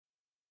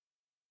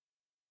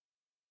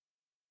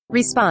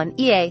Respawn,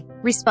 EA.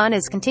 Respawn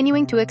is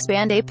continuing to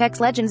expand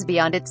Apex Legends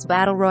beyond its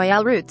Battle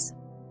Royale roots.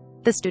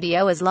 The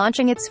studio is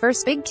launching its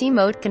first big team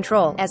mode,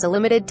 Control, as a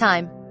limited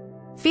time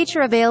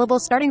feature available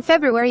starting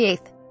February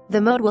 8th. The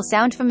mode will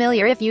sound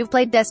familiar if you've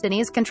played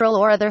Destiny's Control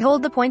or other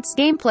Hold the Points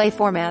gameplay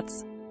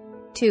formats.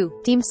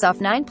 2. Teams of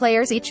 9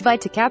 players each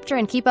fight to capture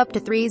and keep up to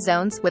 3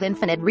 zones, with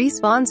infinite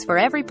respawns for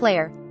every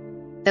player.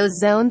 Those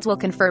zones will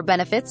confer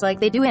benefits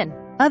like they do in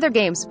other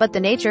games, but the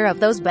nature of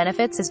those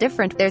benefits is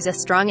different. There's a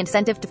strong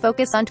incentive to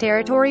focus on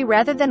territory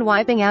rather than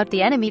wiping out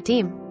the enemy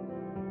team.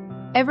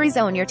 Every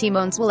zone your team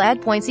owns will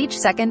add points each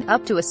second,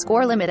 up to a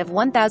score limit of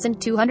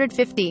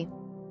 1,250.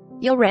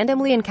 You'll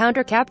randomly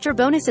encounter capture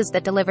bonuses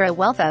that deliver a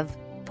wealth of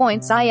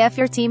points if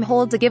your team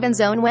holds a given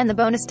zone when the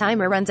bonus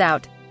timer runs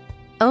out.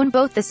 Own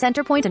both the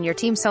center point and your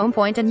team's home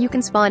point and you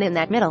can spawn in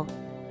that middle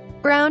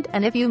ground,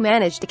 and if you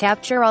manage to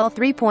capture all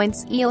 3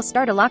 points, you'll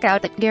start a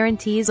lockout that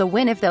guarantees a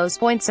win if those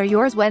points are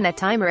yours when that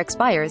timer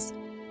expires.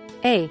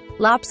 A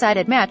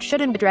lopsided match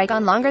shouldn't drag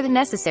on longer than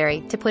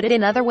necessary, to put it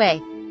another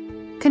way.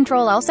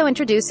 Control also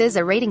introduces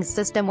a ratings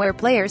system where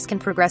players can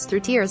progress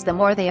through tiers the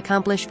more they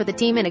accomplish for the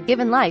team in a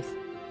given life.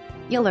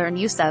 You'll earn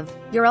use of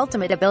your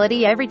ultimate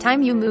ability every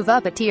time you move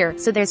up a tier,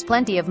 so there's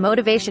plenty of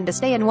motivation to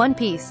stay in one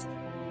piece.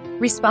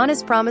 Respawn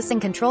is promising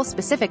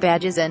Control-specific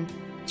badges and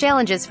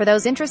challenges for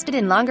those interested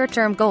in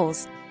longer-term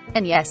goals.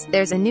 And yes,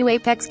 there's a new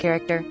Apex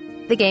character.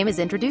 The game is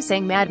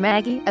introducing Mad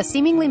Maggie, a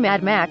seemingly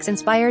Mad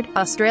Max-inspired,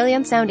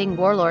 Australian-sounding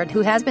warlord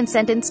who has been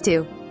sentenced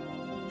to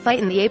fight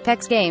in the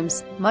Apex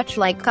games. Much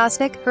like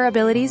Caustic, her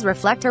abilities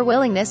reflect her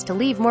willingness to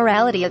leave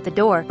morality at the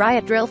door.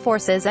 Riot Drill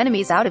forces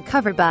enemies out of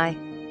cover by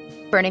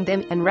burning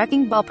them, and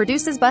Wrecking Ball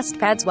produces bust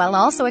pads while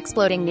also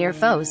exploding near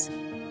foes.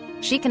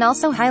 She can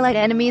also highlight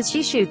enemies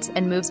she shoots,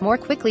 and moves more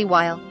quickly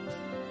while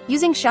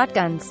using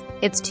shotguns.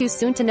 It's too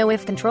soon to know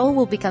if Control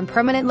will become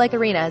permanent like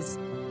Arenas.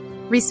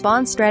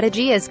 Respawn's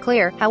strategy is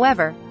clear,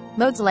 however.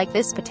 Modes like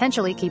this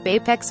potentially keep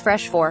Apex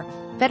fresh for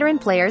veteran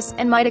players,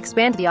 and might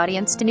expand the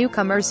audience to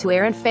newcomers who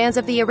aren't fans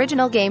of the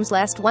original game's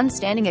last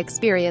one-standing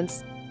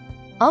experience.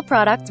 All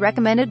products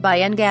recommended by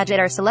Engadget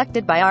are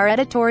selected by our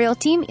editorial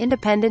team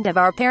independent of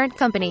our parent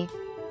company.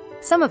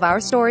 Some of our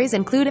stories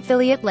include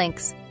affiliate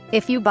links.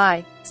 If you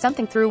buy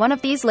something through one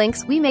of these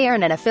links, we may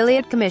earn an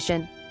affiliate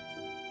commission.